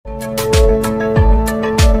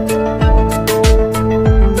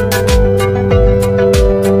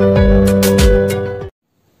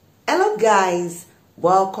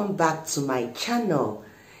welcome back to my channel.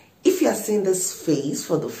 If you are seeing this face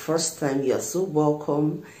for the first time, you are so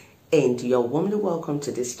welcome and you are warmly welcome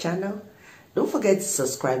to this channel. Don't forget to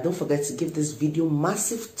subscribe. Don't forget to give this video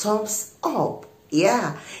massive thumbs up.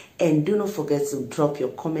 Yeah, and do not forget to drop your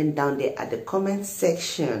comment down there at the comment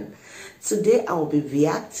section. Today I will be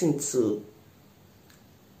reacting to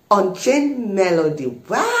Unchained Melody.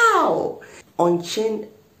 Wow! Unchained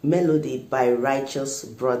Melody by Righteous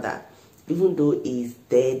Brother. Even though he's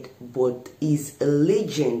dead, but he's a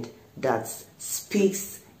legend that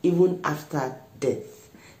speaks even after death.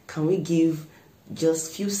 Can we give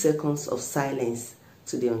just few seconds of silence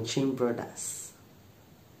to the Unchained brothers?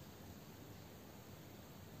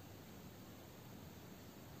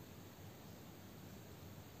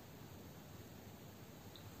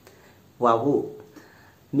 Wow.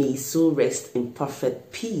 May his soul rest in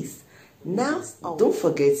perfect peace. Now, don't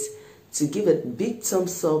forget to give a big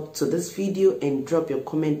thumbs up to this video and drop your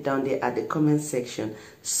comment down there at the comment section.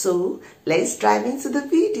 So, let's dive into the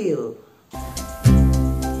video. Wow.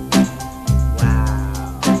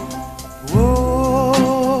 Whoa,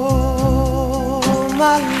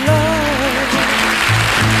 my love,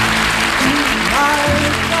 my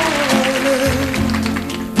darling,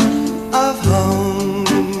 I've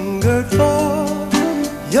hungered for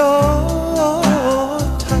your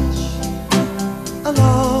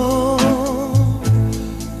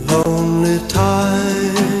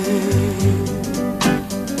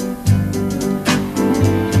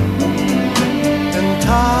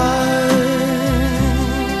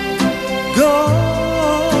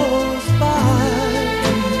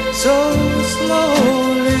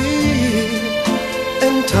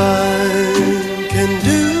time can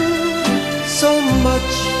do so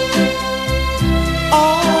much.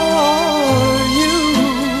 Are you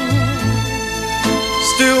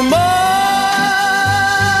still mine?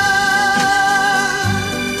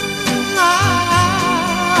 I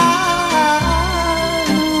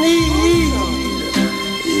need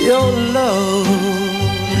your love.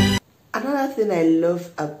 Another thing I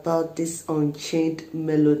love about this Unchained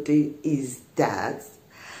Melody is that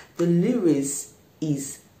the lyrics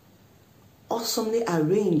is awesomely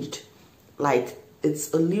arranged. Like,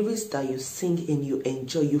 it's a lyrics that you sing and you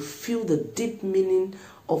enjoy. You feel the deep meaning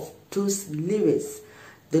of those lyrics.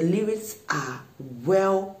 The lyrics are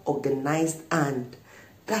well organized, and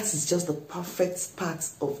that is just the perfect part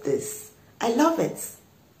of this. I love it.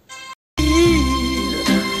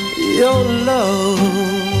 Your love,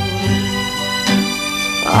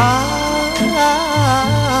 I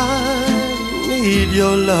need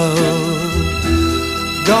your love.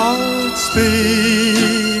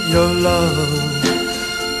 Godspeed your love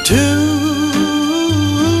to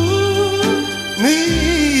me.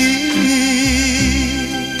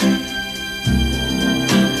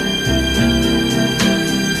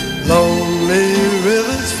 Lonely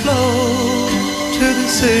rivers flow to the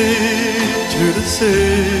sea, to the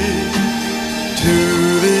sea, to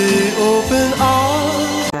the open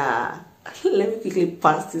arms. Let me quickly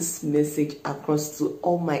pass this message across to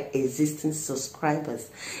all my existing subscribers.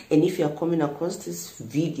 And if you are coming across this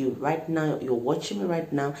video right now, you're watching me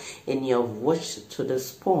right now, and you have watched to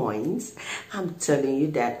this point, I'm telling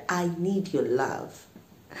you that I need your love.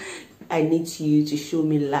 I need you to show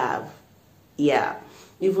me love. Yeah,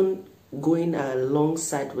 even going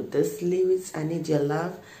alongside with this lyrics, I need your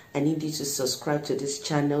love. I need you to subscribe to this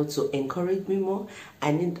channel to encourage me more.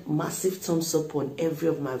 I need massive thumbs up on every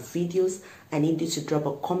of my videos. I need you to drop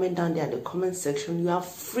a comment down there at the comment section. You are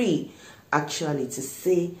free actually to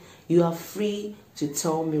say. You are free to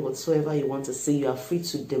tell me whatsoever you want to say. You are free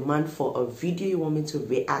to demand for a video you want me to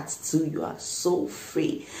react to. You are so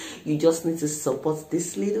free. You just need to support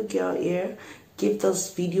this little girl here. Give this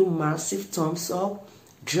video massive thumbs up.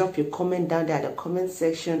 Drop your comment down there at the comment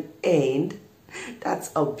section, and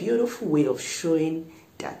that's a beautiful way of showing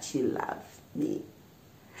that you love me.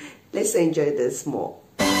 Let's enjoy this more.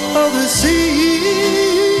 Of the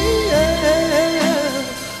sea, yeah.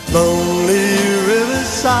 Lonely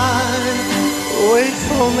riverside, wait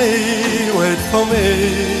for me, wait for me.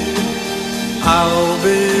 I'll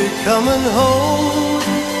be coming home,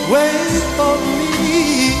 wait for me.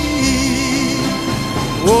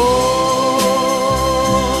 Whoa.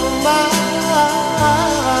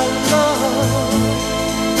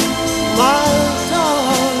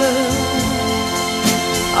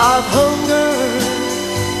 I've hungered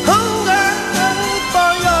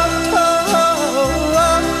for your love.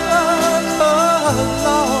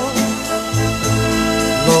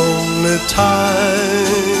 Lonely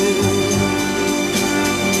time,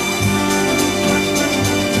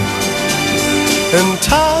 and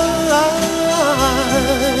time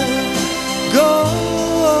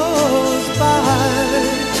goes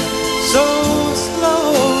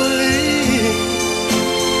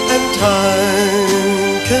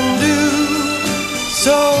time can do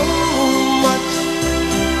so much.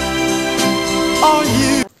 Are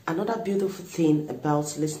you? Another beautiful thing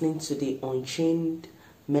about listening to the Unchained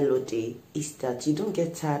melody is that you don't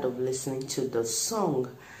get tired of listening to the song.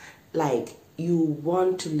 Like, you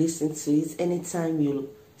want to listen to it anytime you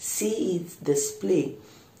see it display.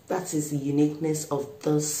 That is the uniqueness of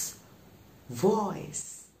this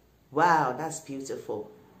voice. Wow, that's beautiful.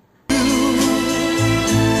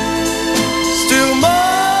 Still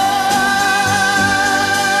mine.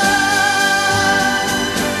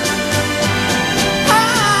 I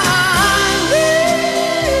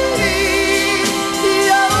need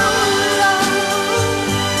your love.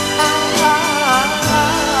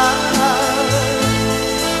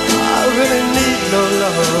 I really need no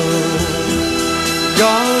love.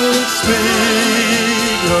 God,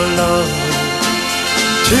 speak your love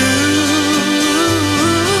to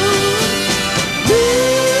me.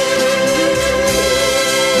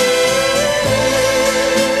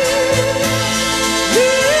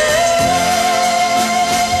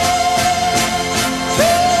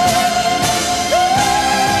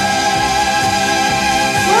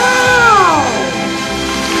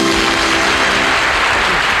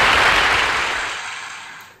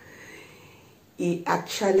 He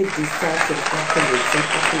actually decided to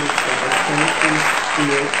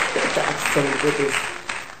accolades this.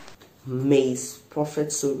 May his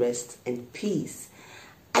prophet so rest in peace.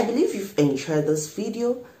 I believe you've enjoyed this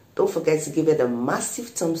video. Don't forget to give it a massive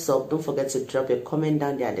thumbs up. Don't forget to drop your comment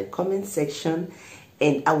down there in the comment section.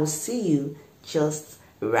 And I will see you just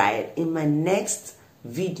right in my next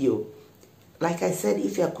video. Like I said,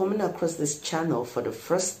 if you're coming across this channel for the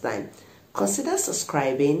first time, consider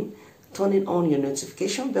subscribing, turning on your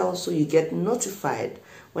notification bell so you get notified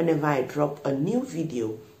whenever I drop a new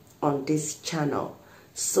video on this channel.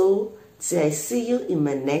 So till I see you in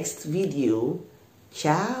my next video,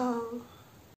 ciao.